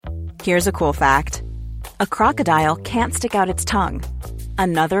Here's a cool fact. A crocodile can't stick out its tongue.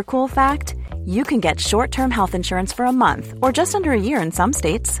 Another cool fact, you can get short-term health insurance for a month or just under a year in some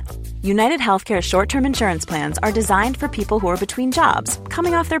states. United Healthcare short-term insurance plans are designed for people who are between jobs,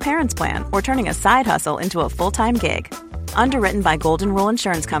 coming off their parents' plan, or turning a side hustle into a full-time gig. Underwritten by Golden Rule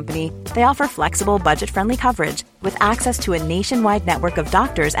Insurance Company, they offer flexible, budget-friendly coverage with access to a nationwide network of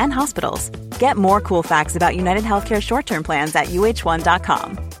doctors and hospitals. Get more cool facts about United Healthcare short-term plans at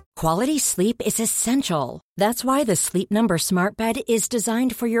uh1.com. Quality sleep is essential. That's why the Sleep Number Smart Bed is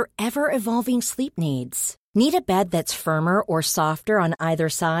designed for your ever-evolving sleep needs. Need a bed that's firmer or softer on either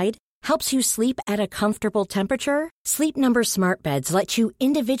side? Helps you sleep at a comfortable temperature? Sleep Number Smart Beds let you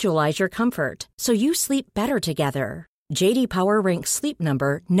individualize your comfort so you sleep better together. J.D. Power ranks Sleep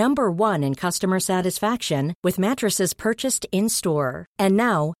Number number 1 in customer satisfaction with mattresses purchased in-store. And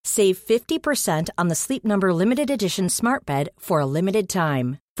now, save 50% on the Sleep Number Limited Edition Smart Bed for a limited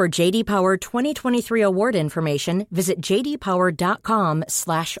time. For J.D. Power 2023 award information, visit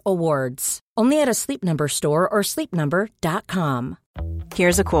jdpower.com/awards. Only at a Sleep Number store or sleepnumber.com.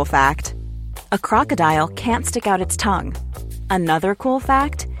 Here's a cool fact. A crocodile can't stick out its tongue. Another cool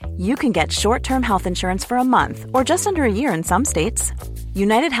fact, you can get short-term health insurance for a month or just under a year in some states.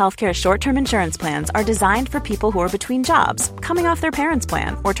 United Healthcare short-term insurance plans are designed for people who are between jobs, coming off their parents'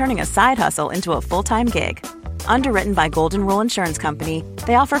 plan, or turning a side hustle into a full-time gig. Underwritten by Golden Rule Insurance Company,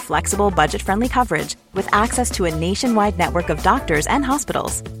 they offer flexible, budget-friendly coverage with access to a nationwide network of doctors and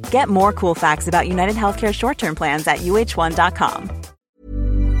hospitals. Get more cool facts about United Healthcare short-term plans at uh1.com.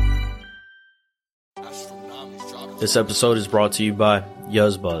 This episode is brought to you by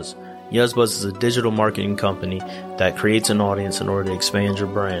YuzBuzz. YuzBuzz is a digital marketing company that creates an audience in order to expand your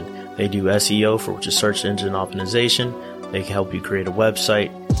brand. They do SEO, for which is search engine optimization. They can help you create a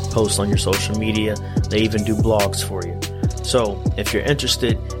website, post on your social media. They even do blogs for you. So if you're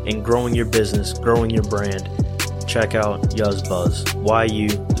interested in growing your business, growing your brand, check out YuzBuzz,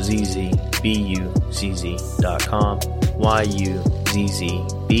 YUZZBUZZ.com,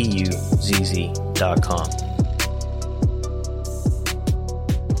 YUZZBUZZ.com.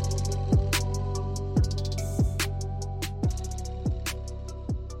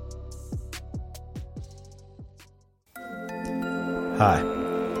 Hi,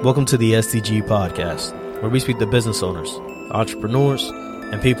 welcome to the SDG Podcast, where we speak to business owners, entrepreneurs,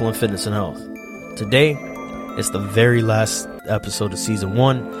 and people in fitness and health. Today, it's the very last episode of Season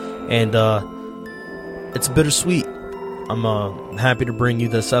 1, and it's bittersweet. I'm happy to bring you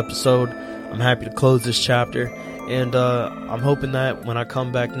this episode. I'm happy to close this chapter, and I'm hoping that when I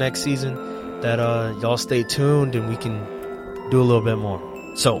come back next season, that y'all stay tuned and we can do a little bit more.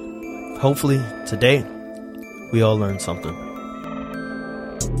 So, hopefully, today, we all learned something.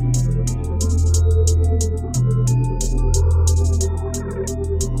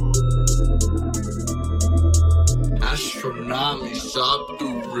 Astronomy shot the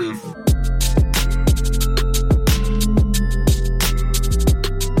riff.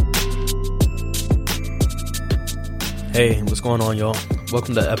 Hey, what's going on, y'all?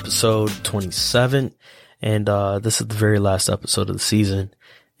 Welcome to episode 27, and this is the very last episode of the season,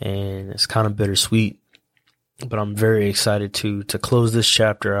 and it's kind of bittersweet, but I'm very excited to close this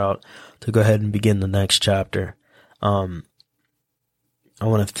chapter out, to go ahead and begin the next chapter. I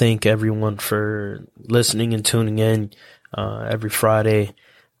want to thank everyone for listening and tuning in every Friday.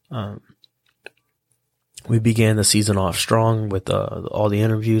 We began the season off strong with all the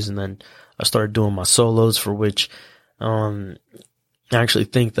interviews, and then I started doing my solos, for which I actually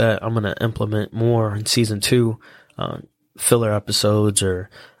think that I'm going to implement more in season 2, filler episodes or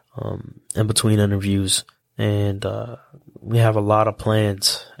in between interviews. And we have a lot of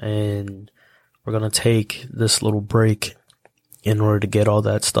plans, and we're going to take this little break in order to get all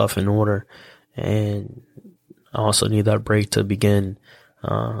that stuff in order. And I also need that break to begin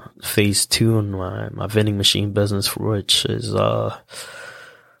phase 2 in my vending machine business, for which is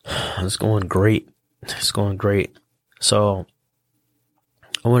it's going great. It's going great. So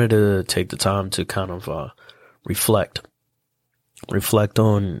I wanted to take the time to kind of reflect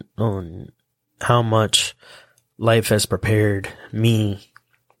on how much life has prepared me,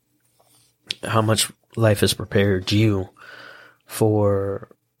 how much life has prepared you for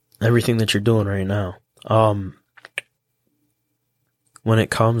everything that you're doing right now. When it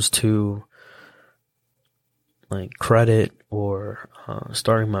comes to like credit or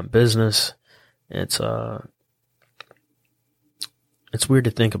starting my business, it's weird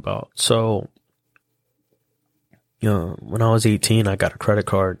to think about. So, when I was 18, I got a credit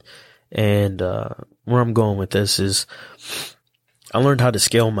card, and where I'm going with this is I learned how to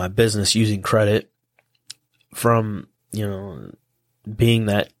scale my business using credit from, being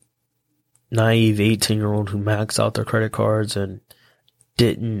that naive 18-year-old who maxed out their credit cards and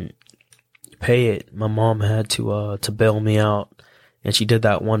didn't pay it. My mom had to bail me out, and she did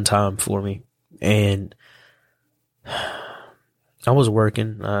that one time for me. And I was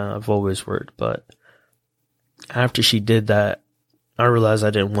working. I've always worked, but after she did that, I realized I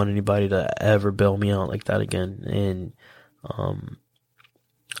didn't want anybody to ever bail me out like that again. And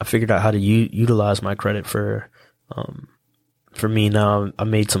I figured out how to utilize my credit for me now. I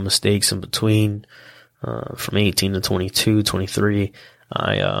made some mistakes in between, from 18 to 22, 23.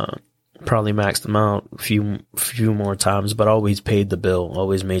 I probably maxed them out a few more times, but always paid the bill,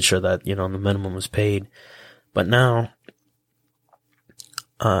 always made sure that, the minimum was paid. But now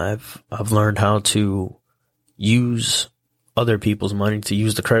I've learned how to use other people's money, to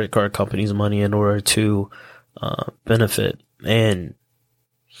use the credit card company's money in order to benefit. And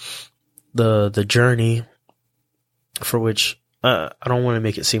the journey, for which I don't want to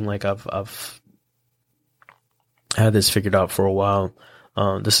make it seem like I've had this figured out for a while.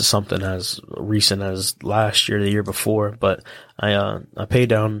 This is something as recent as last year, the year before, but I paid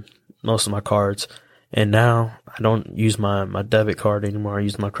down most of my cards, and now I don't use my debit card anymore. I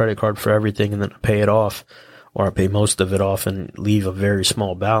use my credit card for everything, and then I pay it off, or I pay most of it off and leave a very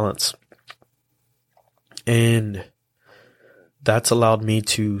small balance. And that's allowed me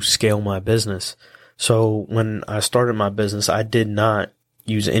to scale my business. So when I started my business, I did not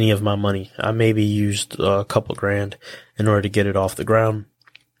use any of my money. I maybe used a couple grand in order to get it off the ground,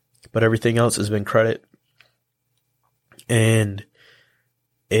 but everything else has been credit. And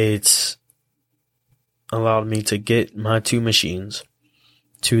it's allowed me to get my 2 machines,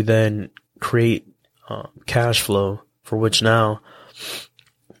 to then create cash flow, for which now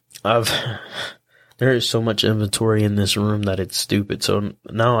there is so much inventory in this room that it's stupid. So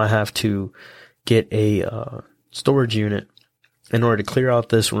now I have to get a storage unit in order to clear out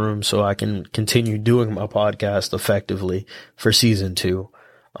this room so I can continue doing my podcast effectively for season 2.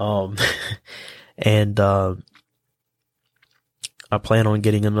 And I plan on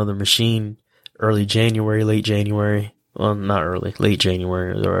getting another machine late January. Well, not early, late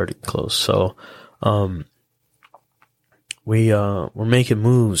January. They're already close. So, we're making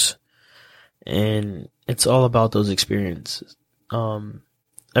moves, and it's all about those experiences.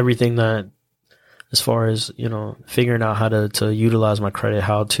 Everything that, as far as, figuring out how to utilize my credit,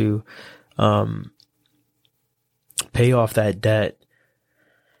 how to, pay off that debt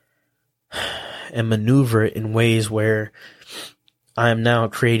and maneuver it in ways where I am now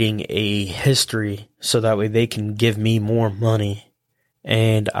creating a history so that way they can give me more money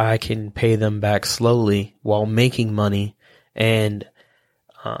and I can pay them back slowly while making money. And,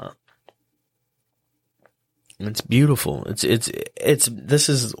 it's beautiful. This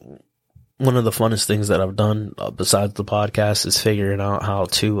is one of the funnest things that I've done besides the podcast, is figuring out how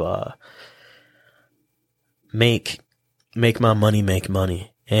to, make my money make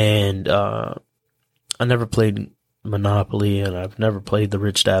money. And, I never played Monopoly, and I've never played the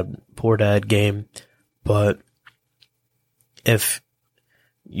Rich Dad, Poor Dad game, but if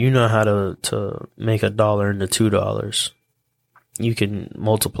you know how to make $1 into $2, you can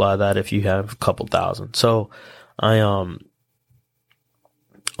multiply that if you have a couple thousand. So I,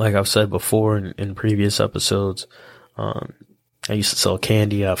 like I've said before in previous episodes, I used to sell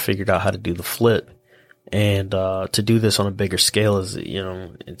candy. I figured out how to do the flip. And, to do this on a bigger scale is,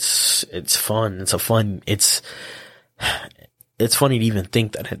 it's fun. It's funny to even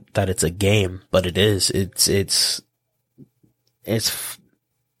think that it's a game, but it is. It's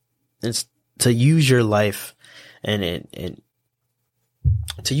to use your life and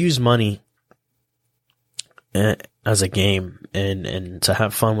to use money as a game and to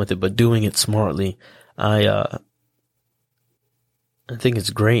have fun with it, but doing it smartly. I think it's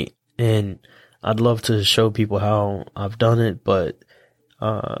great, and I'd love to show people how I've done it, but,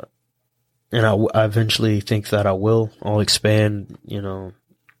 and I eventually think that I'll expand,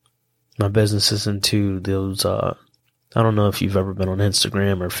 my businesses into those, I don't know if you've ever been on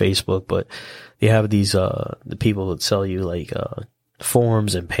Instagram or Facebook, but they have these, the people that sell you like,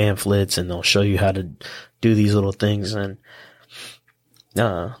 forms and pamphlets, and they'll show you how to do these little things. And,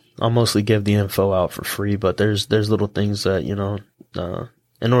 I'll mostly give the info out for free, but there's little things that,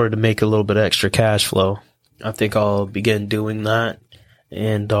 in order to make a little bit of extra cash flow, I think I'll begin doing that.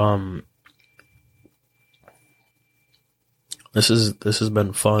 And, this has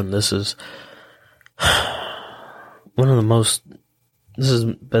been fun. This has been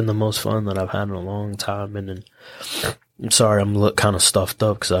the most fun that I've had in a long time. And I'm sorry, I'm kind of stuffed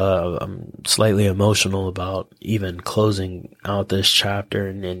up because I'm slightly emotional about even closing out this chapter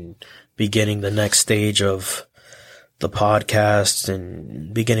and beginning the next stage of the podcast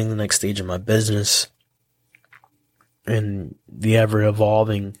and beginning the next stage of my business and the ever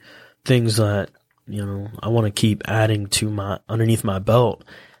evolving things that, you know, I want to keep adding to underneath my belt.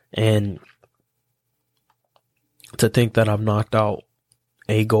 And to think that I've knocked out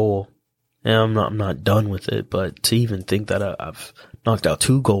a goal, and I'm not done with it, but to even think that I've knocked out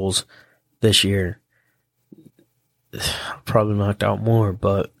 2 goals this year, probably knocked out more,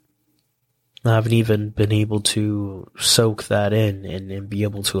 but I haven't even been able to soak that in and be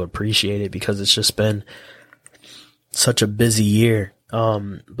able to appreciate it, because it's just been such a busy year.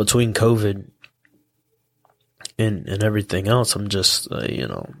 Between COVID and everything else, I'm just,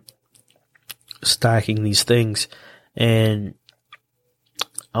 stacking these things, and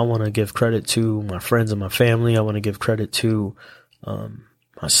I want to give credit to my friends and my family. I want to give credit to,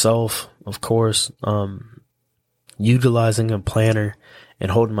 myself, of course, utilizing a planner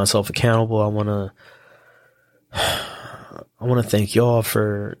and holding myself accountable. I want to thank y'all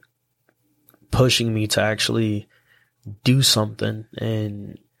for pushing me to actually do something.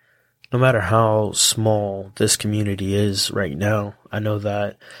 And no matter how small this community is right now, I know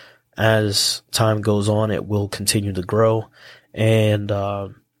that as time goes on, it will continue to grow. And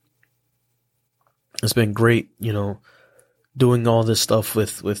it's been great, doing all this stuff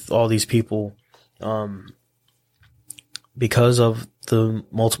with all these people, because of the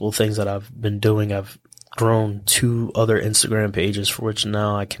multiple things that I've been doing. I've grown 2 other Instagram pages for which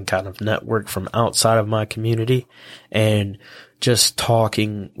now I can kind of network from outside of my community, and just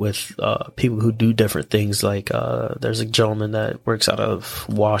talking with people who do different things. Like there's a gentleman that works out of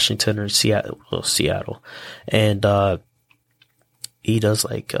Washington or Seattle, and he does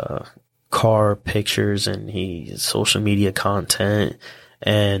like car pictures, and he's social media content,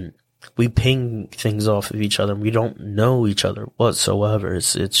 and we ping things off of each other. We don't know each other whatsoever.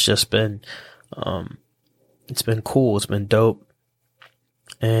 It's just been, it's been cool. It's been dope.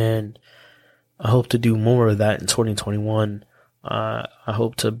 And I hope to do more of that in 2021. I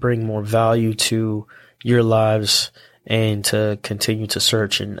hope to bring more value to your lives and to continue to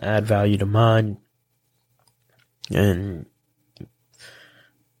search and add value to mine. And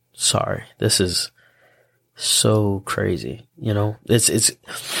sorry, this is so crazy.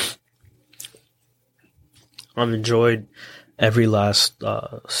 I've enjoyed every last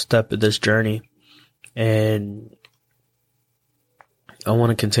step of this journey, and I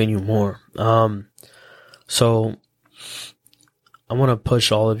want to continue more. So I want to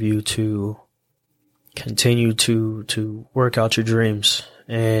push all of you to continue to work out your dreams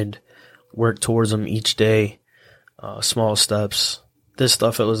and work towards them each day. Small steps. This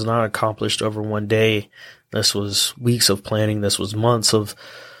stuff, it was not accomplished over one day. This was weeks of planning. This was months of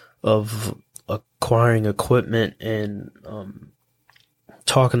acquiring equipment and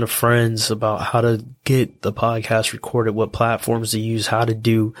talking to friends about how to get the podcast recorded, what platforms to use, how to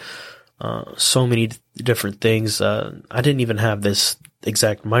do so many different things. I didn't even have this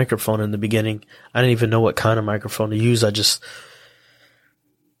exact microphone in the beginning. I didn't even know what kind of microphone to use.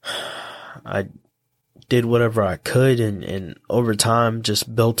 I did whatever I could, and over time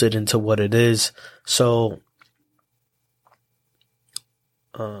just built it into what it is. So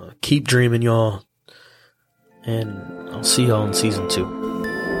keep dreaming, y'all, and I'll see y'all in season 2.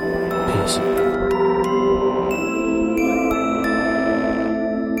 Peace.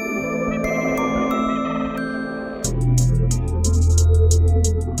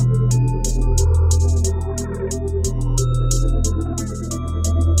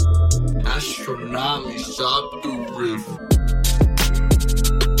 Astronomy shot the river.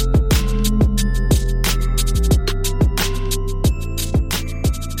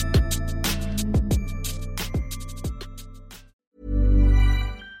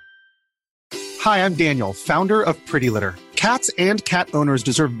 Hi, I'm Daniel, founder of Pretty Litter. Cats and cat owners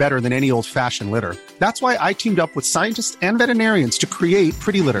deserve better than any old-fashioned litter. That's why I teamed up with scientists and veterinarians to create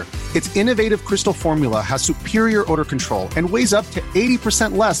Pretty Litter. Its innovative crystal formula has superior odor control and weighs up to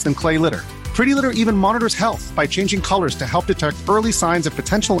 80% less than clay litter. Pretty Litter even monitors health by changing colors to help detect early signs of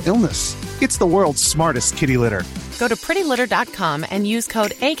potential illness. It's the world's smartest kitty litter. Go to prettylitter.com and use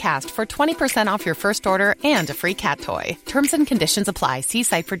code ACAST for 20% off your first order and a free cat toy. Terms and conditions apply. See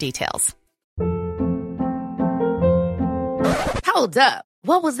site for details. Hold up.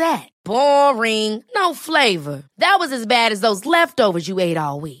 What was that? Boring. No flavor. That was as bad as those leftovers you ate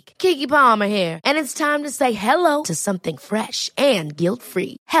all week. Keke Palmer here. And it's time to say hello to something fresh and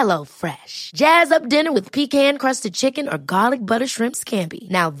guilt-free. HelloFresh. Jazz up dinner with pecan-crusted chicken or garlic butter shrimp scampi.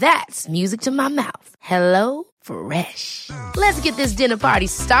 Now that's music to my mouth. HelloFresh. Let's get this dinner party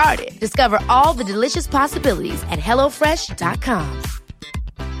started. Discover all the delicious possibilities at HelloFresh.com.